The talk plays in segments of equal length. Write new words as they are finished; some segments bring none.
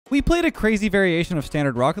We played a crazy variation of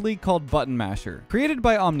standard Rocket League called Button Masher, created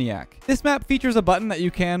by Omniac. This map features a button that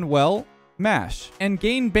you can, well, mash, and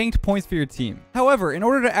gain banked points for your team. However, in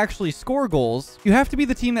order to actually score goals, you have to be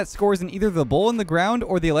the team that scores in either the ball in the ground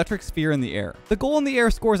or the electric sphere in the air. The goal in the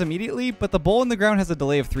air scores immediately, but the ball in the ground has a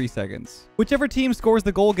delay of 3 seconds. Whichever team scores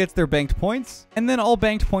the goal gets their banked points, and then all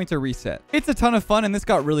banked points are reset. It's a ton of fun, and this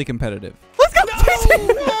got really competitive. Let's go!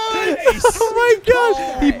 Nice. Oh my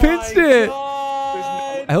god! He pinched it!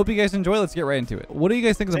 I hope you guys enjoy. Let's get right into it. What do you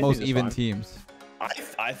guys think of the most even teams?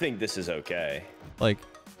 I think this is okay. Like,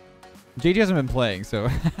 JJ hasn't been playing, so.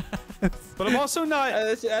 But I'm also not.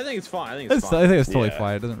 I think it's fine. I think it's fine. I think it's totally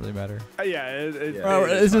fine. It doesn't really matter. Yeah.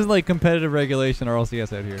 This is like competitive regulation or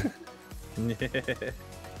LCS out here.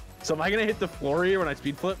 So am I gonna hit the floor here when I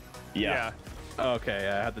speed flip? Yeah. Okay,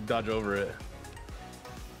 I have to dodge over it.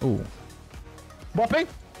 Ooh. Bumping?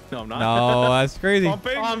 No, I'm not. No, that's crazy.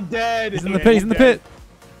 Bumping? I'm dead. He's in the pit. He's in the pit.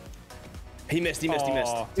 He missed. He missed.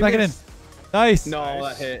 Smack it in. Nice. No,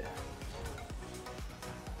 that hit.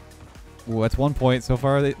 Ooh, that's 1 point so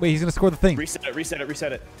far. Wait, he's gonna score the thing.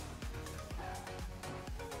 Reset it.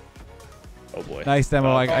 Oh boy. Nice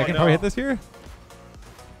demo. I can probably hit this here.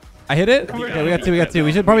 I hit it? Yeah, we got two.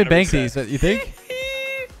 We should probably bank these. You think?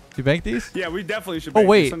 You bank these? Yeah, we definitely should bank Oh,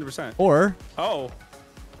 wait. 100%. Or. Oh.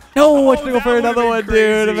 No, I should go for another one,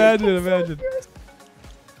 crazy. dude. Imagine.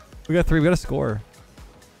 We got 3. We got to score.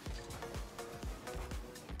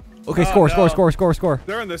 Okay, score.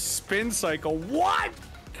 They're in the spin cycle. What?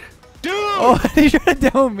 Dude! Oh, you trying to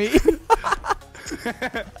demo me?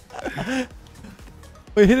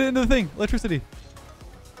 Wait, hit it into the thing. Electricity.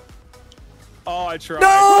 Oh, I tried.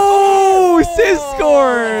 No! Sis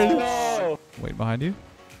scored! No. Wait, behind you?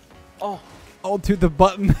 Oh, dude, the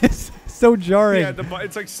button is so jarring. Yeah,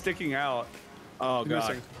 it's like sticking out. oh god.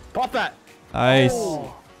 Missing. Pop that. Nice.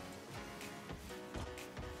 Oh.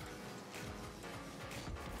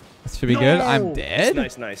 This should be good. I'm dead?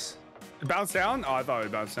 Nice. It bounced down? Oh, I thought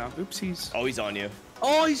it bounced down. Oopsies. Oh, he's on you.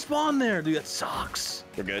 Oh, he spawned there, dude. That sucks.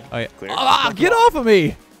 We're good. Oh, yeah. Clear. Get off of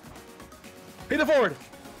me! Hit the forward.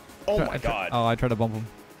 Oh my god. Oh, I tried to bump him.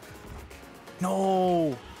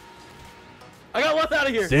 No. I got Leth out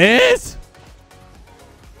of here. Sis?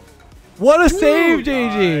 What a save, I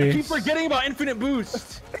JG. keep forgetting about infinite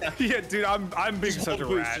boost. Yeah, dude, I'm being such a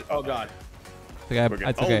rat. Oh god.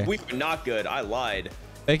 That's okay. Oh, we were not good. I lied.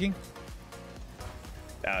 Faking?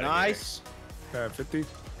 Outta Nice. Okay, 50.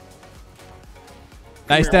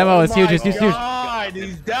 Nice demo. It's huge. It's huge. God,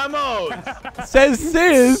 these demos. Says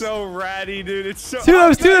Sis. So ratty, dude. It's so. Two.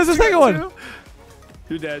 That's the second one.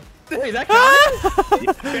 You're dead. Wait, that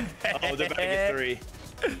counted? here. Oh, they're about to get 3.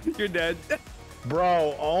 You're dead.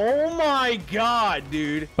 Bro, oh my god,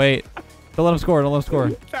 dude. Wait. Don't let him score. Don't let him score.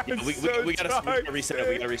 We gotta reset it.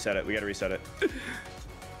 We gotta reset it.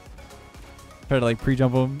 Try to like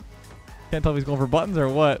pre-jump him. Can't tell if he's going for buttons or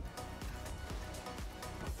what.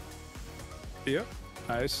 Yep.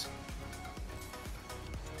 Nice.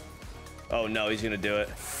 Oh no, he's gonna do it.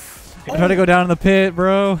 I'm trying to go down in the pit,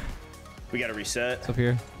 bro. We gotta reset. It's up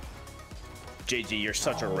here. JG, you're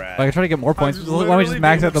such a rat. I can try to get more points. Why don't we just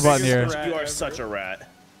max out the button here? You are such a rat.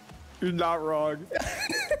 You're not wrong.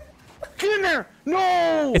 Get in there.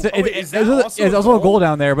 No. It's also a goal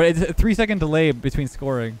down there, but it's a 3-second delay between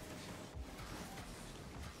scoring.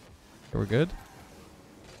 Okay, we're good.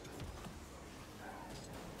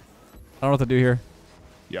 I don't know what to do here.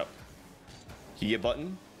 Yep. Can you get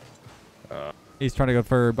button? He's trying to go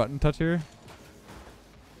for button touch here.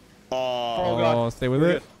 Oh, God. Stay with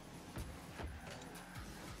it.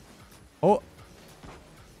 Oh.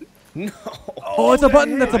 No. Oh, it's a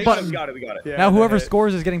button. That's a button. We got it. Yeah, Now whoever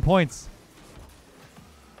scores is getting points.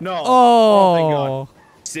 No. Oh. Thank God.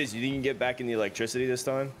 Sis, you think you can get back in the electricity this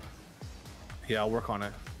time? Yeah, I'll work on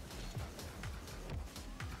it.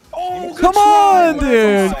 Oh, Come on, try.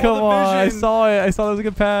 dude. I saw Come the on. I vision. saw it. I saw that was a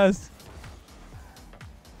good pass.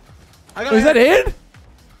 I Is that in?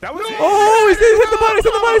 That was Oh, he hit the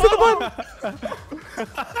button.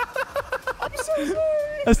 I'm so sorry.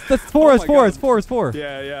 That's 4. It's my 4. God. It's 4.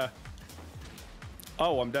 Yeah.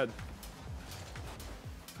 Oh, I'm dead.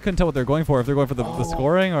 Couldn't tell what they're going for. If they're going for the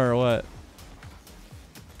scoring or what.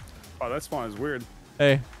 Oh, that spawn is weird.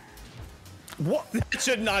 Hey. What? That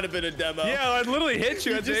should not have been a demo. Yeah, I literally hit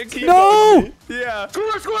you. I think. No! Yeah.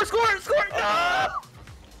 Score.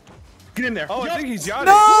 Get in there. Oh, I think he's got it.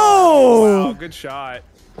 No! Wow, good shot.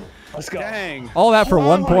 Let's go. Dang. All that for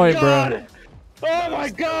 1 point, bro. God. Oh my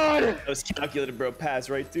god. That was calculated, bro. Pass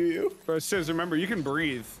right through you. Bro, Sis, remember, you can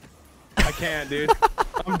breathe. I can't, dude.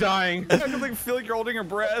 I'm dying. I can like feel like you're holding your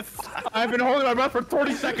breath. I've been holding my breath for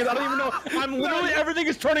 30 seconds. I don't even know. I'm literally, everything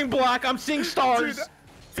is turning black. I'm seeing stars. Dude,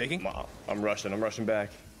 Faking? I'm rushing back.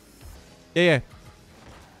 Yeah.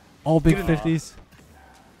 All big Get in 50s.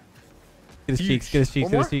 Get his cheeks. Get his cheeks.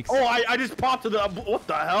 Get his cheeks. Oh, I just popped to the. What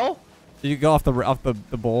the hell? You go off the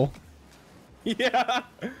bowl. Yeah.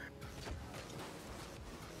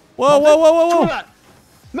 Whoa! Screw that.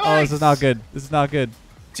 Nice. Oh, this is not good. This is not good.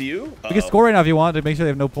 To you? We can score right now if you want to make sure they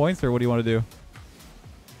have no points, or what do you want to do?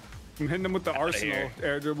 I'm hitting them with the Arsenal here.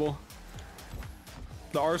 air dribble.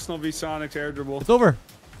 The Arsenal v Sonic's air dribble. It's over.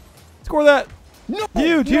 Score that. No.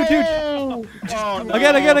 Huge. Oh, no.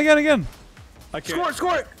 Again. I can't.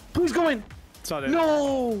 Score it. Please go in. It's not in.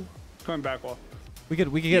 No. Coming back wall. We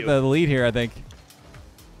could get the lead here, I think.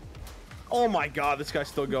 Oh my God, this guy's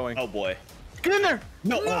still going. Oh boy. Get in there.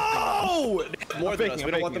 No. More than faking, us. I'm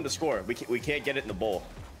We don't want faking. them to score. We can't get it in the bowl.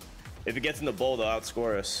 If it gets in the bowl, they'll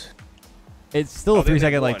outscore us. It's still a they only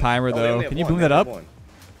 3-second have like one. timer They though. only have Can you one. boom They that have up? one.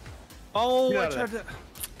 Oh, Get I out of tried there. to.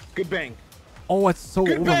 Good bang. Oh, it's so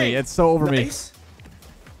Good over bang. me. It's so over me. Nice.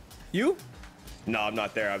 You? No, I'm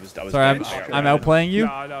not there. I was. Sorry, bench. I'm outplaying you.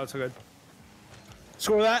 No, it's good.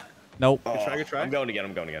 Score that. Nope. Oh, Good try. I'm going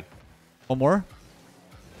again. One more.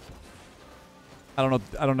 I don't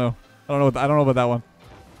know about that one.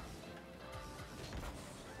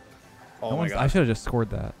 Oh my I God. should have just scored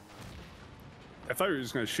that. I thought you were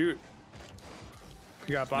just gonna shoot.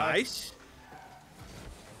 You got by. Nice.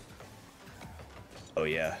 Oh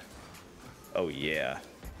yeah. Oh yeah.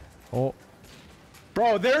 Oh.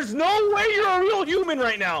 Bro, there's no way you're a real human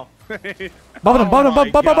right now. Bump him. Oh my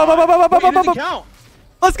God. Wait, it doesn't count.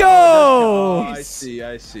 Let's go! I see.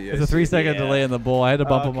 It's a 3-second delay in the bowl. I had to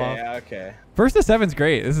bump him off. Okay. First to 7's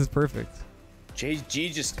great. This is perfect.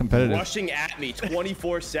 JG just Competitive. rushing at me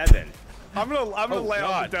 24/7. I'm gonna lay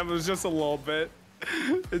off God. the demos just a little bit.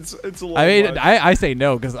 It's a little. I mean, much. I say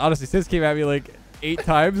no because honestly, Sis came at me like 8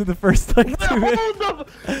 times in the first like 2 minutes. Hold up.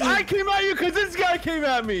 I came at you because this guy came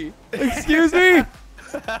at me. Excuse me.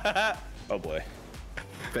 Oh boy.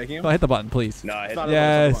 Faking him? Oh, hit the button, please. No, I hit Not the a-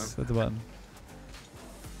 Yes, hit the button.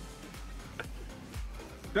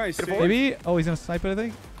 Nice. see? Maybe. Oh, he's gonna snipe it. I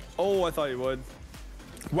think. Oh, I thought you would.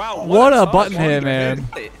 Wow. What a touch. button hit, man.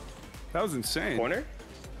 That was insane. corner.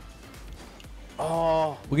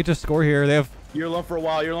 Oh, We could just score here. They have you're alone for a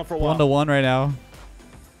while. 1-1 right now.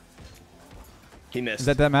 He missed.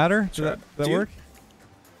 Does that matter? Does Sure. that Dude. work?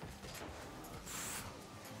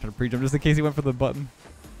 Trying to pre-jump just in case he went for the button.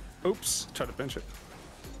 Oops. Try to pinch it.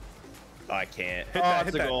 I can't. Hit Oh, that.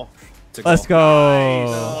 it's Hit a that. goal. Let's go.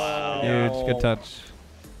 Wow. Huge. Good touch.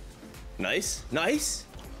 Nice. Nice.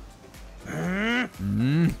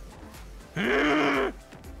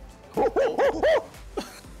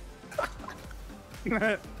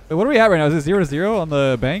 Wait, what are we at right now? Is it 0-0 on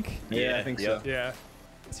the bank? Yeah, I think so. Yeah.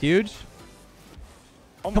 It's huge.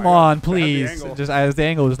 Oh my Come God. on, Grab the please. angle. Just the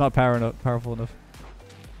angle is not powerful enough.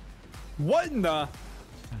 What in the?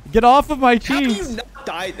 Get off of my How can you cheeks. not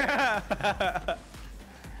die there?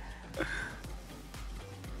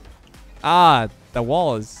 Ah, the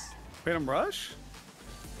wall is. Made him rush?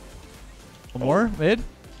 One more mid.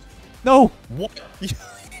 No. What? He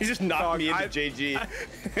just knocked Dog, me into I- JG.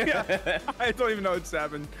 Yeah. I don't even know what's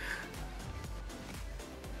happened.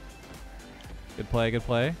 Good play. Good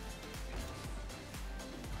play.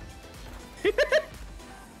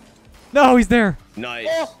 No, he's there. Nice.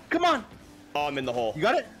 Oh, come on. Oh, I'm in the hole. You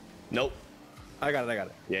got it? Nope. I got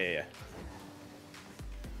it. Yeah.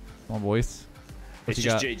 Come on, boys. What It's you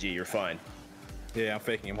just got? JG. You're fine. Yeah, I'm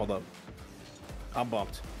faking him. Hold up. I'm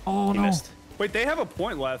bumped. Oh He no. missed. Wait, they have a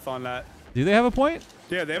point left on that. Do they have a point?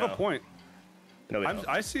 Yeah, they have No. a point. No, we don't.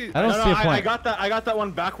 I see. I don't see a point. I got that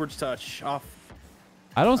one backwards touch off.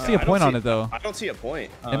 I don't see a I don't point on see- it though. I don't see a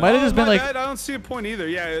point. It might have just been my like bad, I don't see a point either.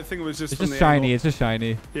 Yeah, I think it was just it's from just the shiny. angle. It's just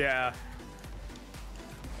shiny. Yeah.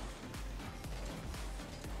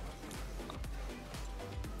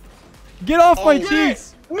 Get off my Oh,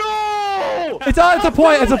 cheeks. No! It's a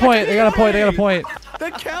point. It's a point. They got a point. They got a point.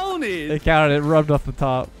 That counted. They counted it. Rubbed off the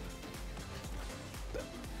top.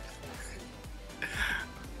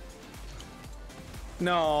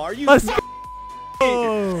 No, are you? Let's go.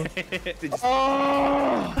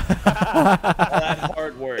 All that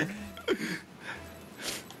hard work.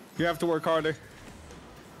 You have to work harder.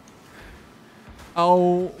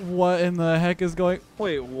 Oh, what in the heck is going?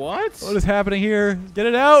 Wait, what? What is happening here? Get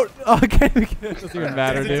it out. Okay, it doesn't even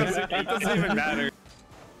matter, It dude. doesn't even matter.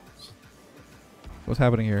 What's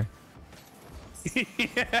happening here?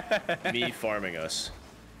 Me farming us.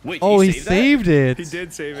 Wait, did Oh, he save that? saved it. He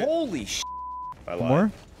did save it. Holy sh! I One lied.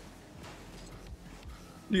 more.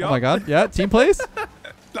 Yup. Oh my god. Yeah, team plays.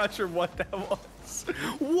 Not sure what that was.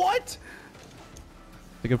 What?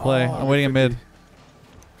 It's a good play. I'm waiting in mid.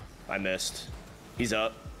 I missed. He's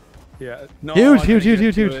up. Yeah. No, Huge, I huge, gotta huge, get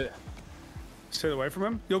huge, to huge. it. Stay away from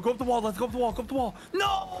him. Yo, go up the wall. Let's go up the wall. Go up the wall.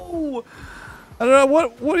 No. I don't know.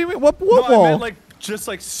 What do you mean? What No, wall? I meant like just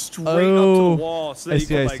like straight up to Oh. the wall so that you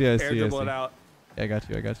can like air dribble it out. Yeah, I got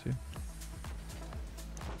you. I got you.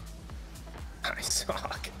 I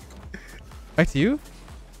suck. Back to you.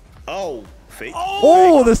 Oh, fake.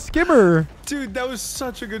 Oh, the skimmer. Dude, that was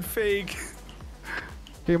such a good fake.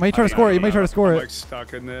 Okay, you might try to score it. You might try to score I'm it. like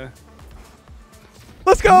stuck in there.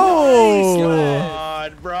 Let's go.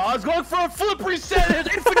 God, bro. I was going for a flip reset.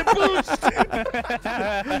 Infinite boost.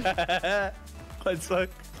 Let's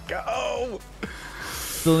go.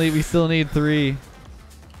 We still need 3.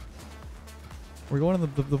 We're going in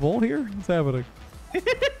the bowl here. What's happening?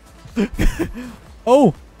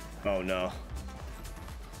 Oh, Oh no.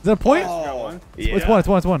 is that a point? Oh, It's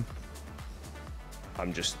one. It's one.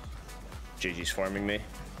 I'm just. GG's farming me.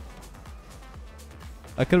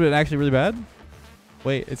 That could have been actually really bad.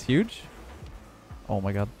 Wait, it's huge. Oh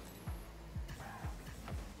my god.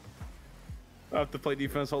 I have to play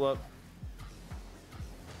defense. Hold up.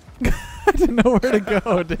 I didn't know where to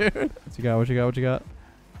go, dude. What you got? What you got? What you got?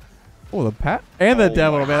 Oh, the pat and the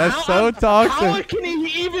demo, man. That's so How toxic. can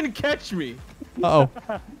he even catch me? Uh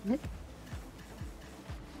oh.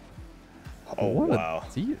 Oh What wow.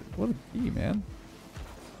 a D, what a D, man.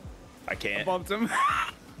 I can't. Bumped him.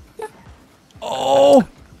 Oh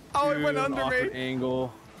Oh, it went Dude, under awkward me.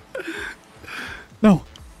 angle. no.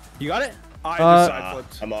 You got it? I just side Nah,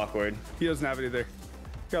 flipped. I'm awkward. He doesn't have it either.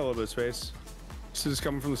 Got a little bit of space. This is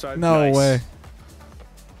coming from the side. No Nice. way.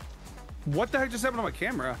 What the heck just happened on my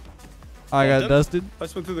camera? I got Bumped him? dusted. I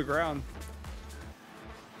just went through the ground.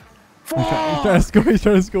 He's trying to score. He's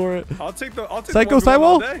trying to score it. I'll take the Psycho 1v1 all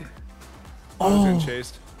sidewall? day. I was getting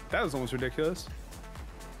chased. That was almost ridiculous.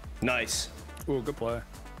 Nice. Ooh, good play.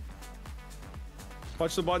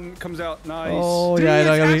 Watch the button comes out. Nice. Oh Dude, yeah, I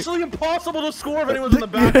know. it's actually impossible to score if anyone's in the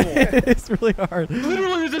back wall. It's really hard.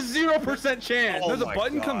 Literally, there's a 0% chance. Oh No, the my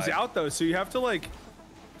button God. comes out though, so you have to like.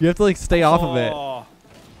 You have to like stay off of it. Oh,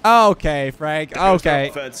 Okay, Frank. Gotta Okay.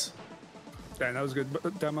 start offense. dang, that was a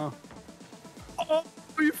good demo. Oh,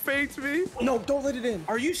 you faked me. No, don't let it in.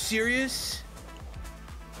 Are you serious?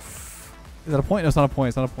 Is that a point? No, it's not a point.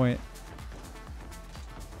 It's not a point.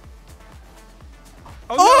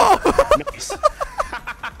 Oh, Nice.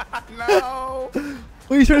 no. Oh,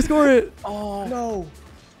 you trying to score it? Oh no.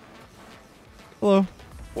 Hello.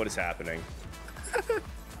 What is happening? Don't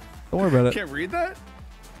worry about it. Can't read that.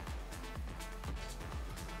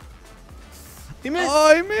 He missed.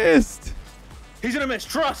 Oh, I missed. He's gonna miss.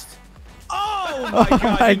 Trust. Oh my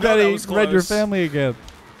god. I you know thought that he was read your close. family again.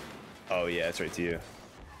 Oh yeah, it's right to you.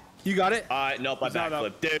 You got it. Nope, I It's not backflip.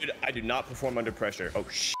 up. Dude, I do not perform under pressure. Oh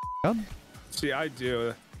shit. See, I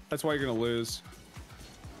do. That's why you're gonna lose.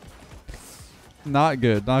 Not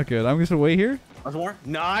good. Not good. I'm just gonna wait here. That's more.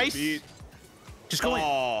 Nice. Beat. Just go in.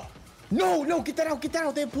 Oh. No, no, get that out. Get that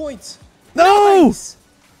out. They have points. No. Nice.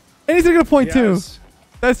 And he's gonna get a point too. Yes.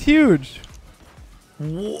 That's huge.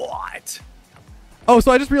 What? Oh,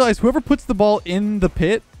 so I just realized whoever puts the ball in the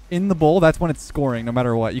pit, in the bowl, that's when it's scoring, no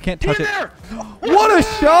matter what. You can't touch Get in it. there. What a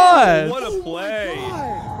shot! What a play.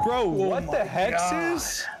 Bro, what the heck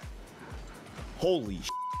is? Holy sh.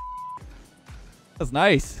 That's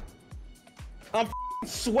nice. I'm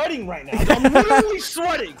sweating right now. I'm literally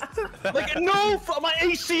sweating. Like, no, my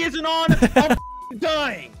AC isn't on. I'm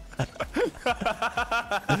dying.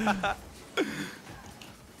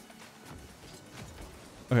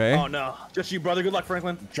 Okay. Oh no, just you, brother. Good luck,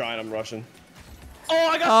 Franklin. I'm trying, I'm rushing. Oh,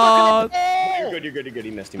 I got stuck in the You're ball. good, you're good, you're good.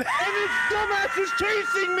 He missed him. And this dumbass is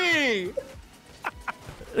chasing me.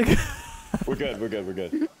 We're good, we're good, we're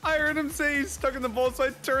good. I heard him say he's stuck in the ball, so I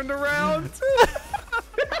turned around.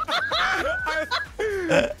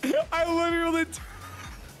 I literally.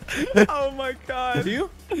 Oh my god. You?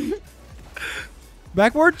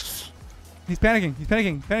 Backward. He's panicking. He's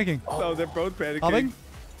panicking. Panicking. Oh, they're both panicking. Hopping.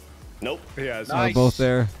 Nope. Yeah, it's Oh, both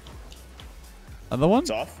there. Another one? It's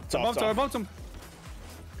off. It's I off. bumped It's him. I off. bumped him.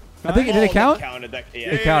 I think it did it Oh, count? that counted. That, yeah.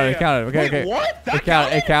 It counted. yeah. It counted. Okay. Wait, okay. what? That It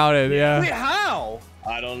counted. It counted. Wait, Yeah. how?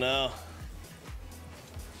 I don't know.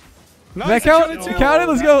 Nice, That I count? counted It too. counted.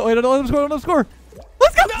 Let's go. Wait, no, let him score. Let him score.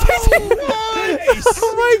 Let's go.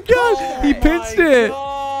 Oh my gosh. He pinched it.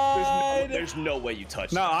 There's no way you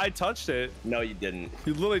touched No, it. I touched it. No, you didn't.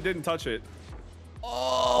 You literally didn't touch it.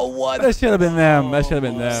 Oh, what? That should have been them. That should have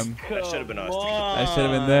been them. That should have been us. That should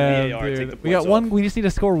have been them, VAR, take the dude. We got points one. off. We just need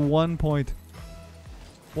to score 1 point.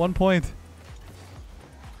 1 point.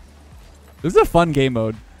 This is a fun game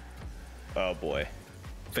mode. Oh boy.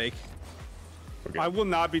 Fake. We're good. I will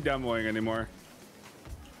not be demoing anymore.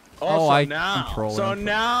 Oh, so I'm now. trolling. So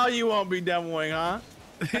now you won't be demoing, huh?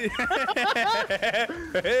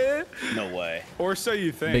 No way. Or so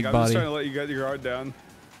you think. Big I'm body. just trying to let you get your guard down.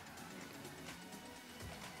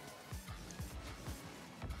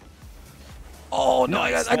 Oh no!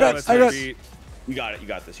 Nice. I got. that's I got beat. You got it. You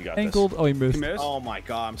got this. You got ankled. Oh, he You missed. missed? Oh my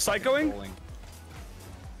god, I'm Psychoing? rolling.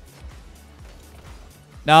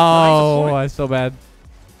 No, point. that's so bad.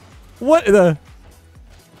 What the?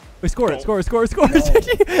 We score it. Score it. Score it. Score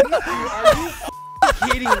it.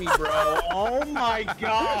 Kidding me, bro? Oh my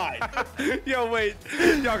god! Yo, wait.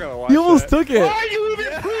 Y'all gotta watch You almost that. took it. Why are you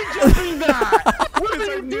even pre-jumping that? What Because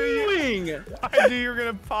are I you knew you- doing? I knew you were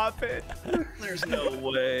gonna pop it. There's no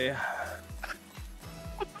way.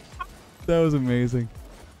 That was amazing.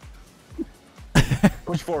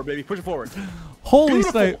 Push forward, baby. Push it forward. Holy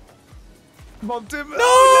Beautiful. snipe! Bumped him. No!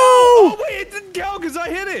 Oh, no! Oh, wait, it didn't count because I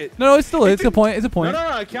hit it. No, it's still. It's a point. It's a No, point. no,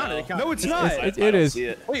 no. It counted. It counted. No, it's not. It I don't is. see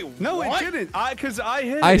it. Wait, No, what? it didn't. Because I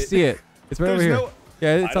hit it. I see it. It's right over There's here. no-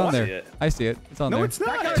 Yeah, it's I on don't there. see it. I see it. It's on No, there. it's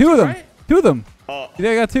not. Two of them. right? Two of them. Oh,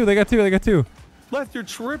 They got two. They got two. They got two. Leth, you're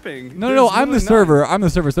tripping. No, no, no. There's I'm the really server. I'm the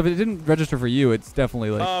server. So if it didn't register for you, it's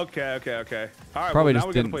definitely like not. Okay, okay, okay. All right, Probably well, just now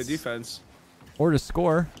we're gonna didn't. play defense. or to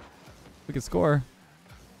score. We could score.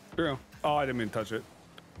 True. Oh, I didn't mean to touch it.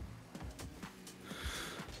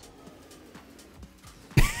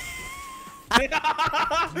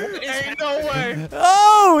 Ain't no way.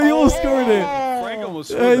 Oh, he almost scored it. Frank almost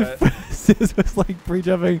scored that. This was like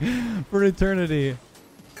pre-jumping for eternity.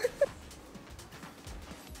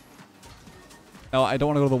 No, I don't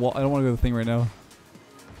want to go to the wall. I don't want to go to the thing right now.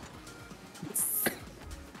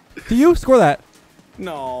 Do you score that?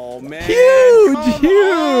 No, man. Huge,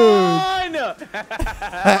 huge. On!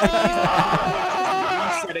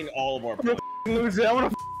 resetting all of our points. Lose it. I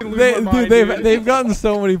want to lose my mind, Dude, they've gotten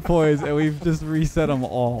so many points, and we've just reset them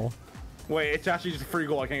all. Wait, it's actually just a free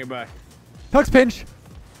goal. I can't get back. Tux pinch.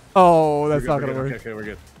 Oh, that's not We're gonna good, work. Okay, we're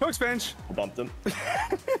good. Hooks bench. Bumped him.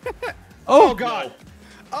 Oh, God.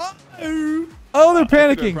 Oh, oh, they're that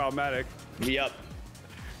could've been panicking. problematic. Me up.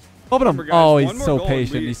 Open him. Remember, guys, Oh, one he's more so goal and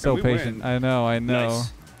patient. we- He's so and we patient. win. I know. I know.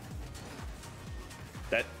 Nice.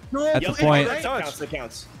 That. No, That's Yep, the point. That Touch. counts. That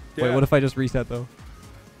counts. Wait, Yeah. what if I just reset though?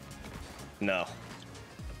 No.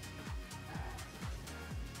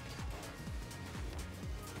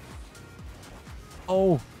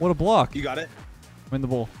 Oh, what a block! You got it. I'm in the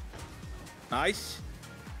bowl. Nice.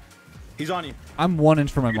 He's on you. I'm 1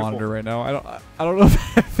 inch from my Beautiful. monitor right now. I don't know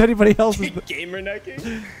if anybody else is. Gamer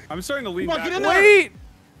necking. I'm starting to lean Come on, back. get in there. Wait!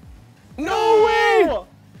 No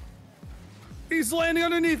way. He's landing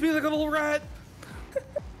underneath me like a little rat.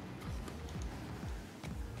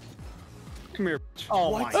 Come here. bitch.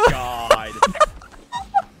 Oh my god.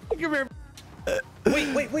 Come here.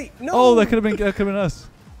 Wait. No. Oh, that could have been us.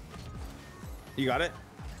 You got it.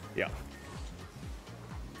 Yeah.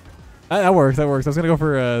 That works. That works. I was gonna go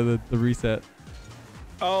for the reset.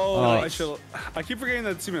 Oh, Nice. I should. I keep forgetting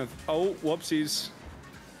that team. Oh, whoopsies.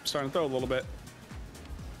 Starting to throw a little bit.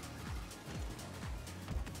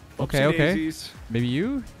 Okay, Whoopsie okay. daisies. Maybe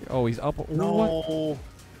you? Oh, he's up. What? No.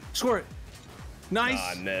 Score it. Nice.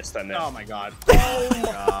 Ah, I missed. I missed. Oh my god. Oh my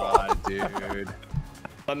god, dude.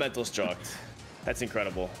 My mental struck. That's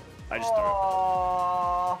incredible. I just threw.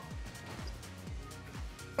 Oh.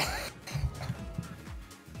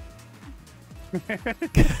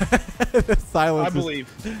 Silence. I is-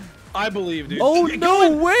 believe. I believe, dude. Oh Get no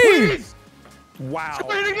going. way! Please. Wow.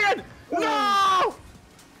 Score it again. No.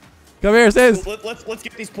 Come here, Sis. Let's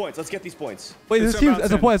get these points. Let's get these points. Wait, It's this is huge. about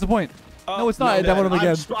That's a 10. point. That's a point. No, it's not. I demoed him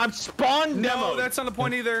again. I'm spawn demo. No, that's not a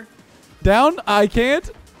point either. Down. I can't.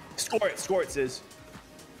 Score it, Sis.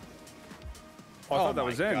 Oh, I thought that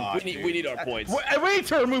was in. God, We need our points. We need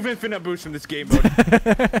to remove infinite boost from this game mode.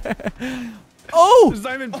 Oh! There's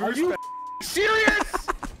not even Bruce. you serious?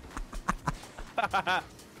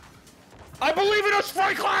 I believe in us,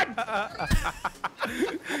 Franklin!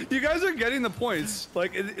 You guys are getting the points.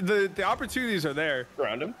 Like the opportunities are there.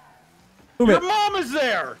 Around him. Move Your it. mom is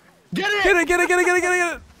there! Get it! Get it. Get it. Get it. Get it.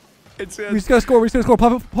 Get it. It's We just gotta score. We just gotta score.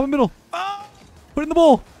 Pop it. Pop it in the middle. oh, Put it in the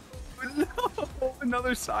bowl. no,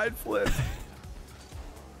 another side flip.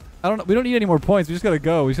 I don't know. We don't need any more points. We just gotta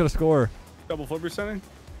go. We just gotta score. Double flipper setting.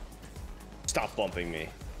 Stop bumping me.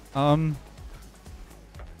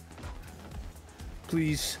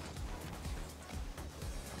 Please.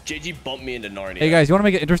 JG bumped me into Narnia. Hey guys, you wanna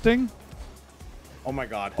make it interesting? Oh my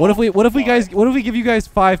god. What if we give you guys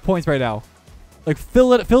 5 points right now? Like fill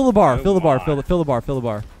the bar. Fill the bar. Fill the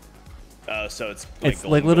bar. So it's It's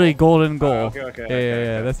golden like literally goal. golden goal. okay,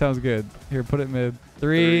 Yeah. That sounds good. Here, put it mid.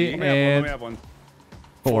 3 Let me and have one.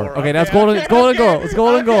 4. Okay, now it's golden. It's golden goal. It's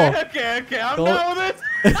golden goal. Okay, I'm Goal. down with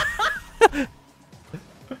it.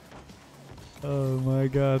 Oh my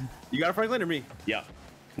god. You got a Franklin or me? Yeah.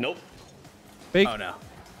 Nope. Fake. Oh no.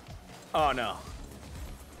 Oh no.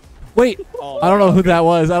 Wait. Oh, I don't know who that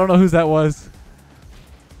was. I don't know who that was.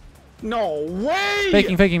 No way.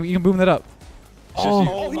 Faking, faking. You can boom that up. Oh,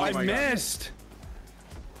 Oh I my God. missed.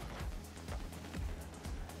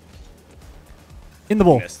 In the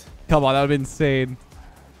bowl. Missed. Come on, that would have been insane.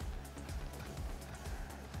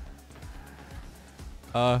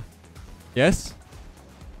 Yes.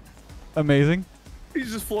 Amazing.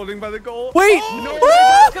 He's just floating by the goal. Wait. Oh, No no. way.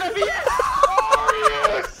 That's gonna be it.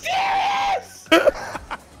 Are you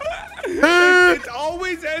serious? It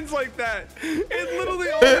always ends like that. It literally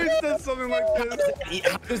always does something like this.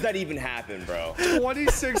 How does that even happen, bro?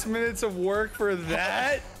 26 minutes of work for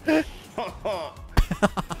that?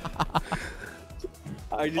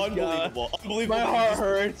 I just Unbelievable. Unbelievable. My heart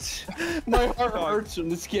hurts. My heart hurts from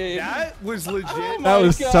this game. That was legit. That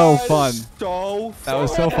was so fun. So That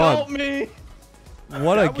was so Help fun. me.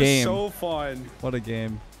 What a That was game. so fun. What a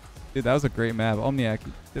game. Dude, that was a great map. Omniac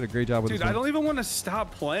did a great job with Dude, this I one. don't even want to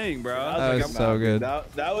stop playing, bro. That was so good.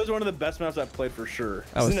 That was one of the best maps I've played for sure.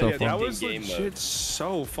 That was Isn't so it? Yeah, fun. that was Game legit mode.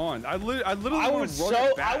 so fun. I literally I want was to run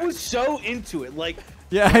it back. I was so into it. Like,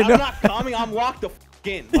 Yeah, I know. I'm not coming. I'm locked the f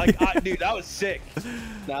in. Like, dude, that was sick.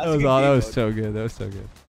 Nah, That was all. That was so good. That was so good.